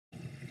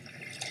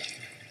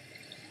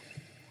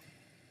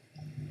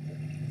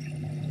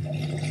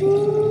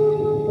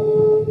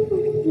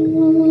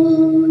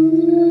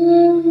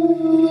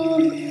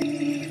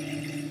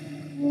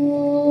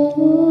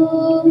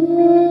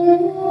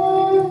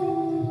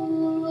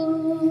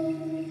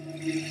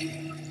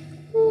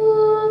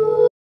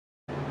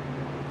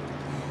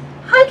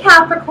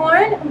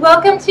Capricorn,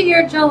 welcome to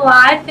your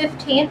July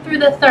 15th through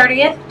the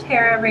 30th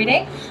tarot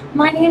reading.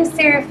 My name is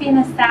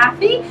Serafina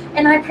Safi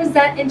and I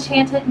present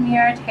Enchanted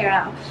Mirror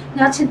Tarot.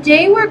 Now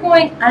today we're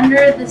going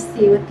under the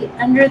sea with the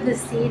Under the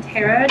Sea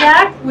tarot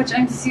deck, which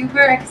I'm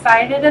super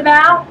excited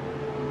about,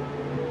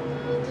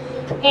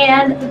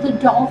 and the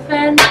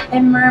Dolphin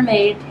and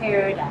Mermaid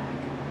tarot deck.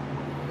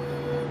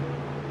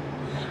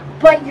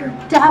 But you're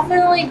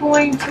definitely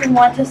going to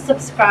want to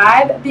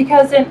subscribe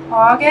because in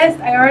August,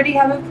 I already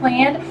have it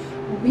planned,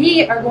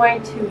 we are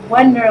going to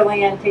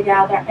Wonderland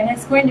together and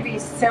it's going to be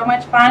so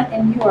much fun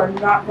and you are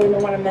not going to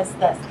want to miss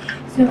this.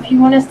 So if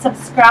you want to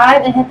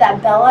subscribe and hit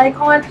that bell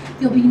icon,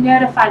 you'll be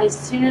notified as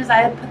soon as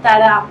I put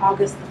that out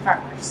August the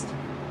 1st.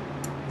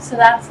 So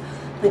that's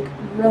like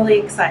really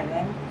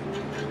exciting.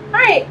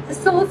 Alright,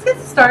 so let's get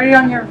started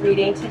on your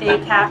reading today,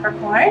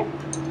 Capricorn.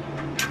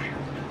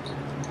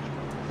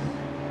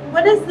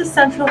 What is the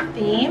central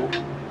theme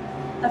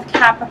of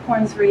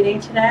Capricorn's reading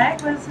today?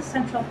 What is the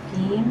central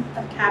theme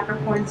of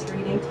Capricorn's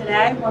reading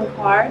today? One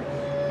card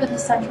for the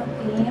central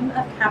theme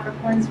of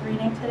Capricorn's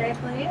reading today,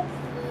 please.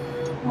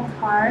 One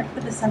card for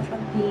the central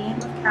theme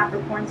of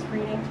Capricorn's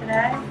reading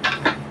today.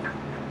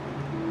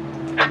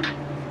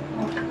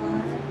 One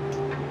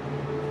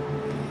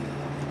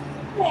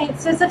card. Alright,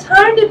 so it's a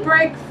time to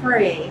break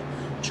free.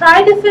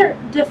 Try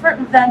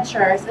different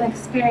ventures and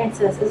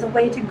experiences as a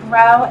way to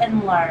grow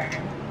and learn.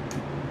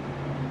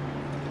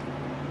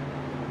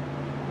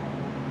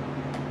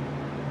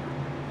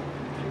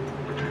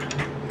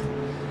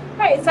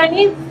 Alright, so I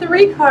need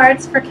 3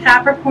 cards for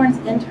Capricorn's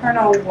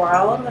internal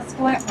world. What's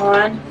going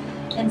on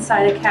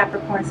inside of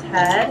Capricorn's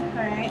head?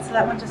 Alright, so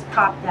that one just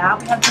popped out.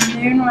 We have the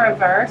moon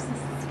reverse. This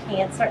is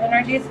Cancer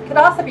energies. It could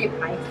also be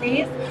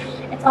Pisces.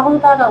 It's all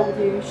about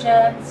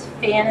illusions,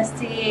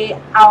 fantasy,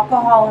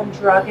 alcohol and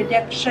drug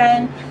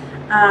addiction.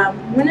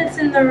 When it's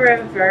in the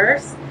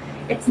reverse,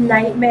 it's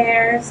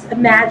nightmares,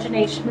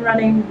 imagination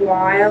running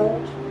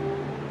wild,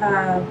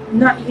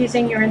 not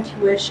using your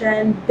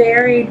intuition,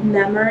 buried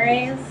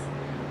memories.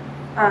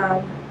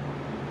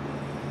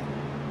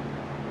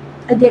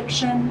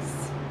 Addictions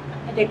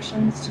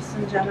just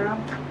in general.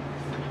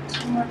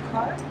 2 more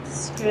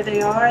cards. Here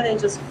they are. They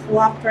just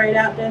flopped right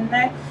out, didn't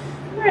they?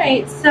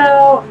 Alright,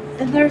 so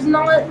there's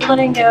not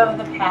letting go of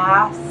the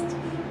past,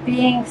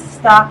 being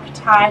stuck,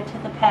 tied to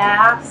the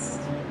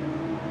past.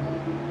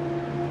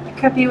 It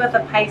could be with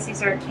a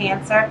Pisces or a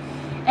Cancer.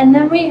 And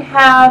then we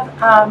have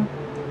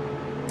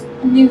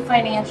new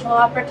financial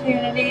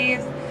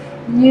opportunities,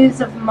 news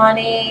of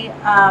money,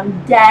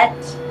 debt.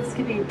 This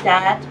could be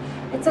debt.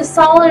 It's a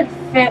solid,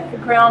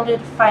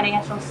 grounded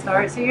financial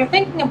start. So you're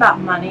thinking about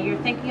money.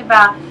 You're thinking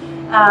about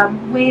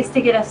ways to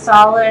get a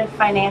solid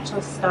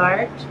financial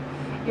start.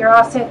 You're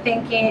also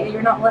thinking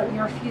you're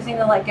refusing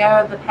to let go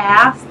of the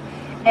past,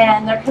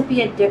 and there could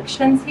be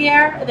addictions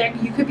here.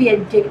 You could be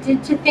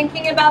addicted to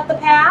thinking about the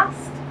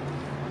past.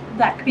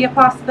 That could be a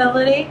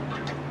possibility.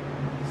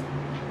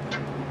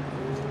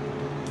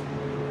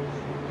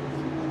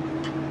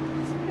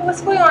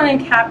 What's going on in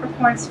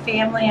Capricorn's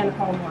family and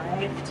home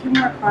life? 2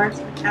 more cards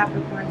for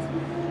Capricorn's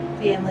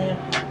family and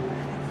home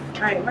life.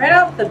 Alright, right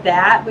off the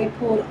bat, I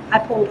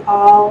pulled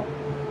all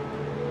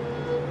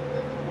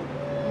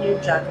new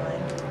juggling.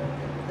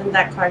 And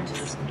that card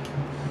just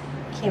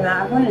came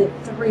out. I wanted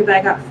 3, but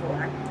I got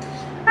 4.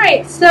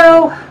 Alright,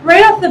 so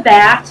right off the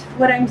bat,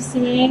 what I'm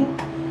seeing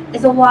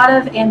is a lot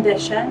of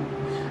ambition.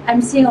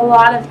 I'm seeing a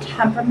lot of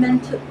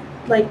temperaments,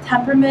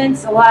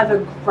 a lot of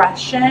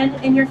aggression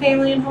in your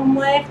family and home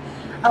life.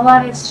 A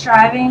lot of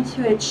striving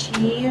to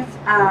achieve.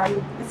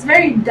 It's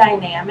very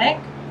dynamic.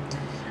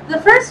 The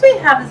first we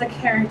have is a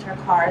character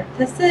card.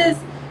 This is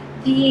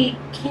the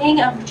King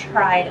of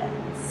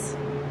Tridents.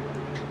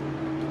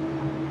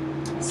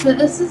 So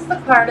this is the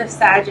card of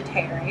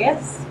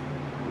Sagittarius.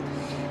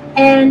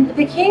 And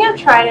the King of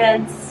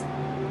Tridents,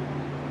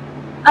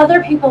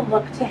 other people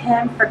look to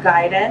him for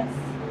guidance.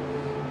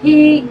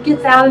 He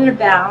gets out and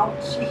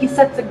about. He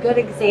sets a good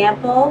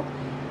example.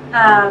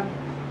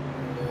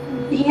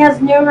 He has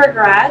no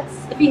regrets.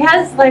 If he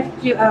had his life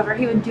to do over,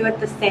 he would do it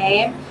the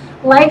same.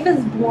 Life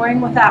is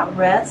boring without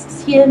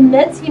risks. He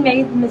admits he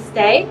made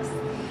mistakes,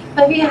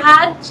 but if he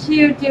had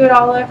to do it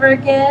all over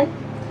again,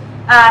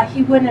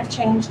 he wouldn't have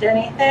changed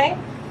anything.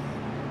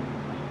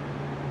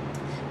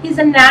 He's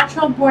a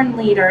natural-born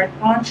leader, an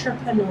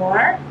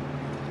entrepreneur.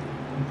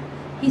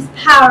 He's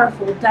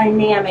powerful,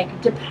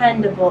 dynamic,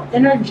 dependable,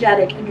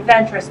 energetic,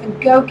 adventurous, a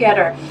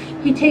go-getter.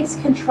 He takes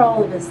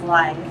control of his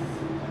life.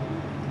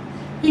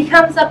 He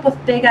comes up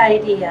with big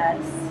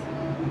ideas.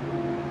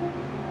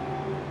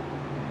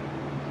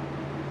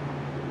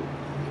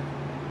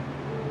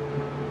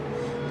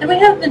 Then we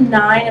have the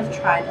 9 of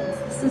Tridents.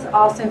 This is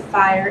also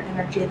fire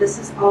energy. This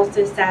is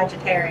also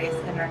Sagittarius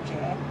energy.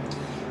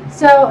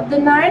 So the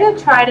 9 of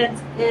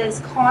Tridents is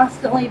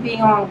constantly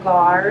being on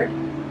guard,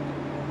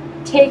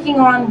 taking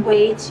on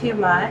way too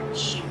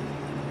much,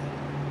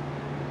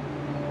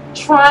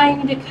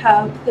 trying to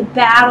cope, the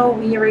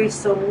battle-weary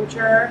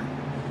soldier,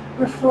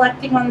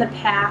 reflecting on the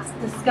past,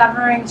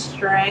 discovering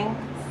strengths.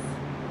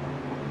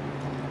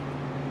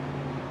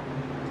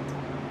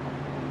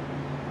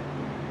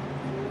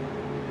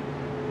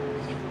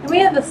 we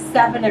have the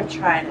Seven of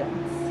Tridents.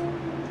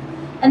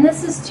 And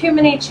this is too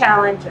many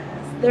challenges.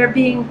 They're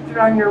being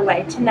thrown your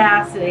way.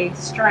 Tenacity,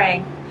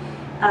 strength,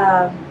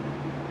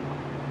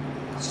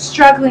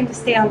 struggling to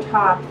stay on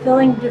top,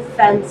 feeling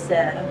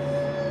defensive,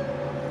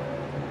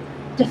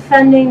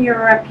 defending your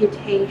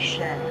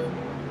reputation,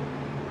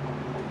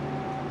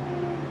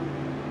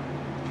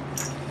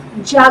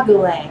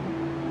 juggling,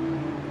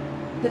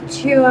 the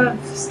Two of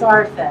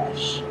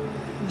Starfish,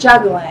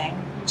 juggling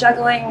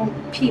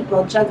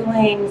people,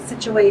 juggling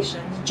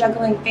situations,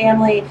 juggling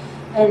family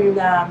and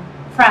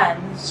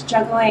friends,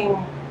 juggling,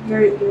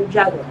 you're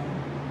juggling.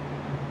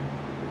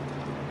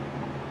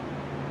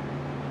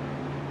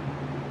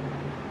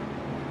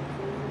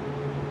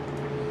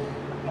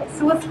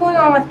 So what's going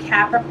on with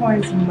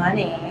Capricorn's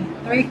money?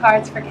 3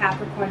 cards for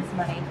Capricorn's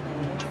money,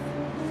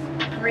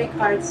 please. 3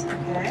 cards,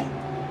 okay.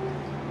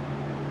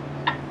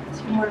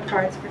 2 more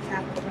cards for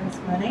Capricorn's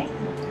money,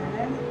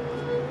 okay.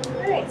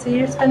 Alright, so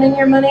you're spending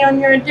your money on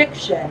your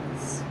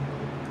addictions,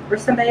 or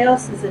somebody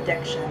else's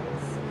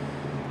addictions.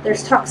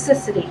 There's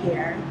toxicity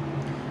here.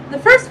 The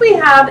first we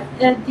have,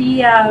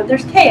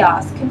 there's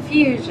chaos,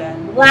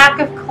 confusion, lack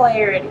of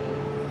clarity.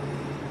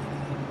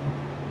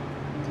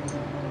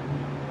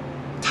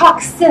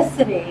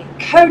 Toxicity,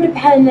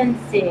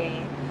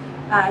 codependency,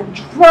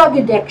 drug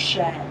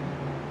addiction,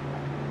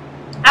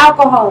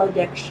 alcohol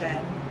addiction,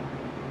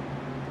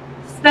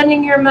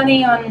 spending your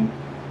money on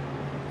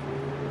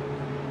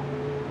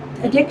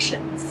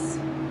addictions,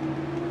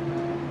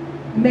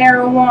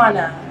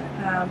 marijuana,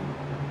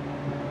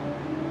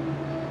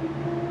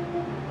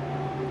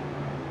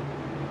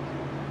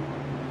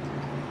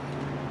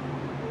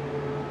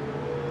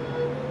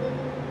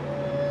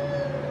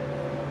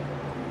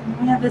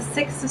 we have the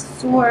Six of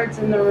Swords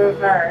in the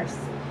reverse.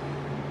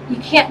 You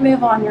can't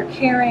move on. You're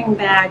carrying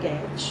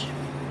baggage.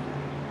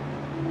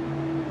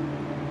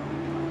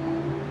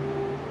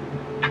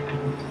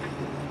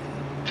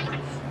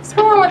 What's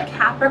going on with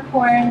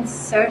Capricorn's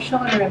social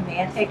and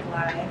romantic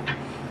life?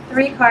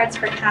 3 cards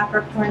for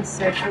Capricorn's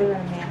social and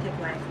romantic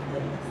life,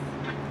 please.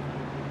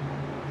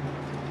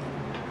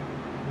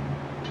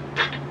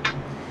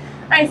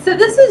 Alright, so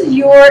this is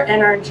your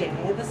energy.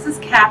 This is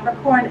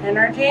Capricorn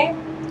energy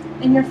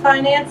in your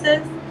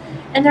finances,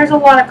 and there's a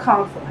lot of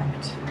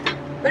conflict.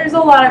 There's a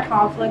lot of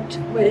conflict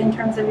in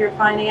terms of your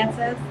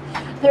finances.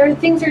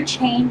 Things are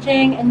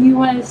changing, and you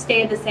want to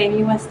stay the same.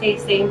 You want to stay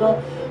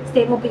stable,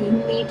 but you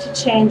need to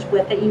change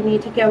with it. You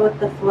need to go with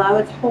the flow.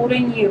 It's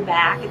holding you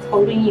back. It's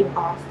holding you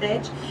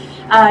hostage.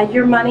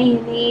 Your money,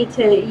 you need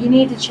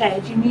to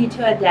change. You need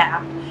to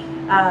adapt.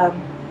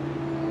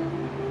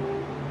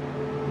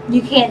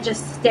 You can't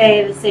just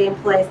stay the same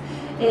place.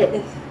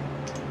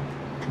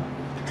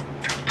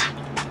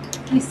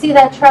 You see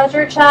that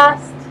treasure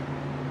chest?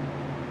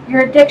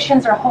 Your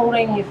addictions are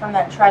holding you from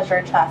that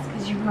treasure chest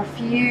because you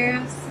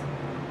refuse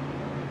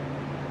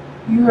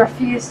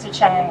to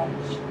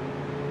change.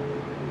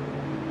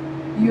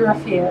 You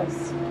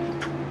refuse.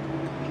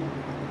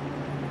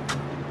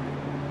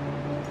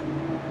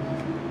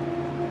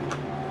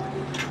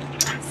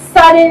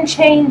 Sudden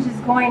change is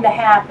going to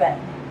happen.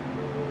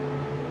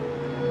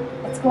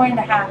 It's going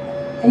to happen.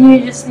 And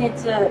you just need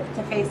to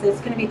face it. It's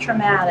going to be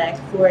traumatic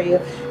for you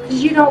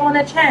because you don't want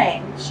to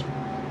change.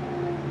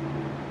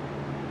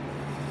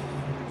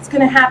 It's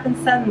going to happen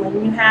suddenly,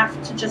 and you have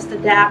to just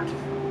adapt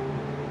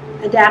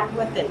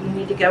with it. You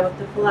need to go with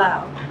the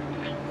flow.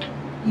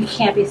 You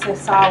can't be so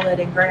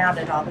solid and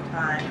grounded all the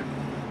time.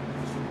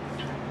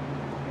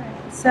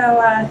 Right,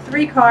 so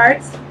 3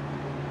 cards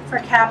for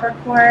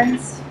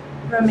Capricorn's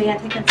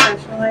romantic and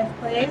social life,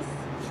 please.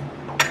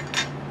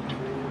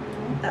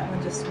 That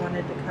one just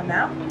wanted to come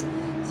out.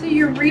 So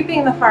you're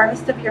reaping the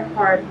harvest of your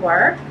hard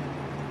work.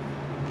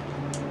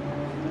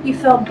 You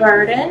feel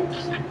burdened,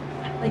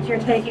 like you're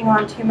taking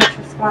on too much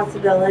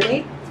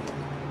responsibility.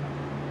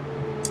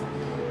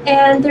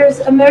 And there's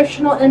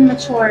emotional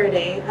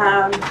immaturity,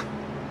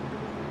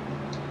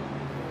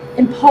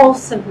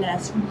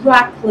 impulsiveness,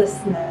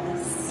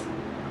 recklessness,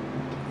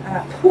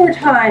 poor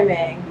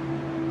timing,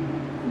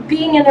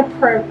 being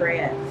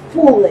inappropriate,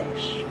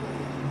 foolish.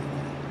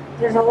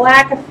 There's a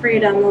lack of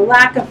freedom, a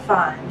lack of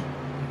fun.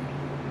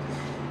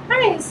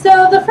 Alright,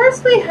 so the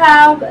first we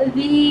have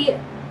the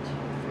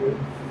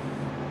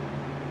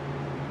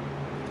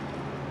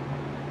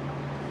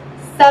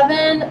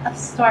Seven of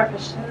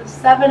Starfish, so the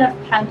 7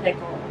 of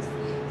Pentacles.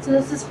 So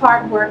this is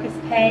hard work, is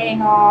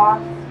paying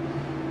off,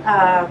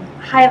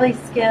 highly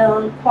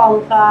skilled,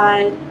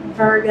 qualified,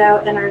 Virgo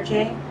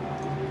energy.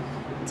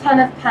 10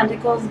 of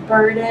Pentacles,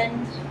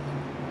 burdened,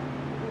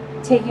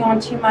 taking on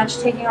too much,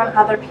 taking on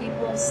other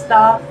people's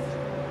stuff.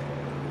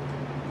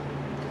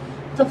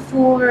 The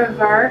Fool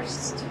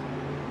reversed,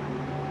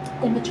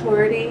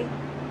 immaturity,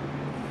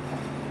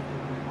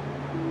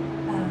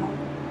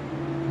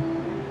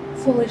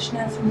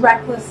 foolishness,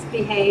 reckless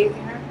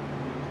behavior,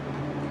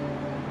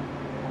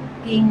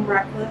 being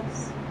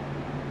reckless.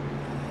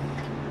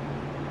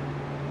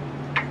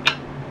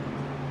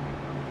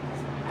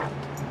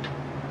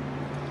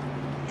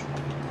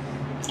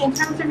 in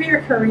terms of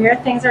your career,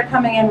 things are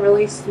coming in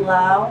really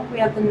slow. We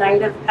have the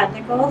Knight of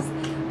Pentacles,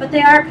 but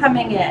they are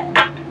coming in.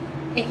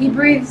 He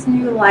breathes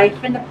new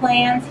life into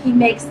plans. He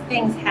makes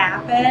things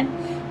happen.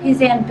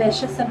 He's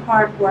ambitious and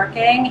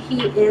hardworking.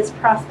 He is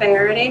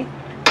prosperity.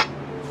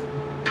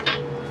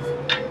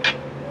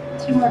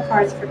 2 more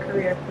cards for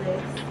career,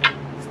 please.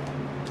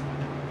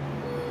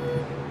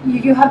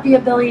 You have the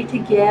ability to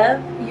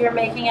give. You're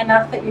making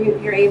enough that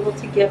you're able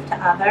to give to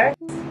others.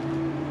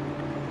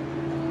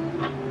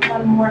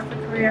 1 more for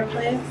career,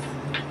 please.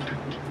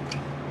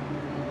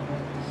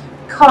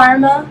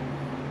 Karma.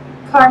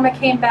 Karma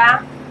came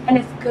back, and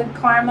it's good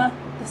karma.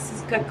 This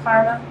is good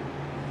karma.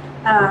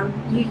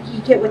 You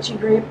get what you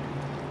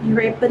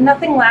reap, but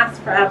nothing lasts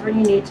forever.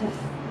 You need to,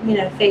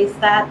 face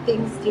that.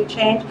 Things do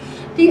change.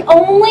 The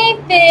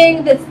only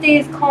thing that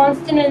stays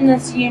constant in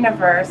this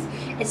universe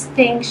is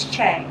things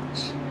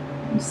change.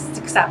 Just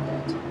accept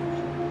it.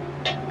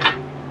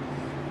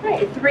 All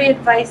right, 3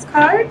 advice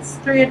cards.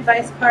 3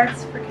 advice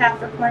cards for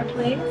Capricorn,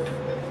 please.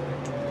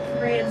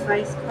 3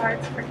 advice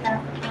cards for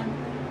Capricorn,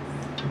 please.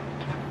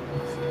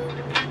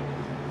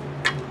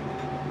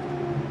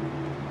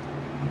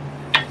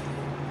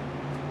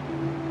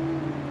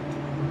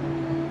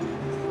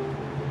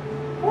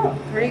 Oh,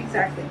 3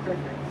 exactly,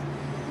 perfect.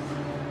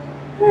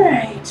 All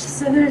right,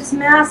 so there's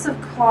massive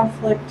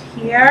conflict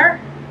here.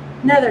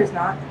 No, there's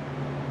not.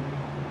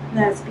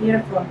 No, it's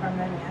beautiful and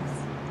harmonious.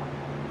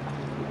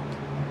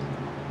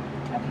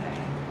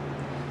 Okay.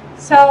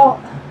 So,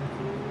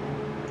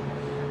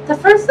 the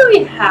first that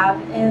we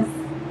have is,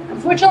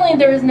 unfortunately,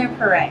 there is no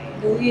parade.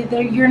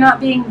 You're not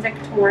being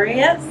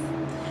victorious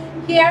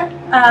here.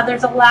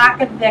 There's a lack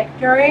of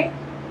victory.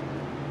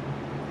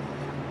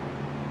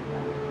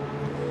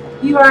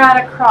 You are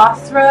at a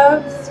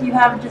crossroads. You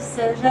have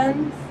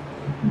decisions,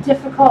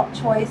 difficult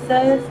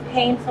choices,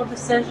 painful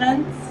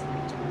decisions.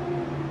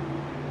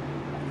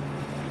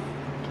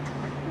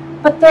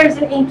 But there's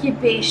an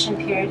incubation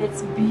period.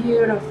 It's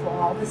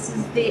beautiful. This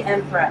is the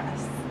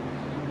Empress.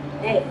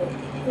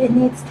 It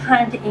needs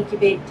time to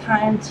incubate,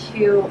 time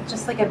to,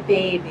 just like a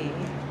baby.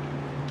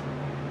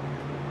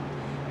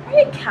 All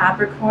right,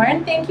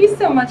 Capricorn, thank you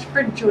so much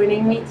for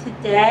joining me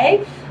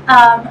today.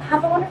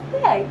 Have a wonderful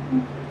day.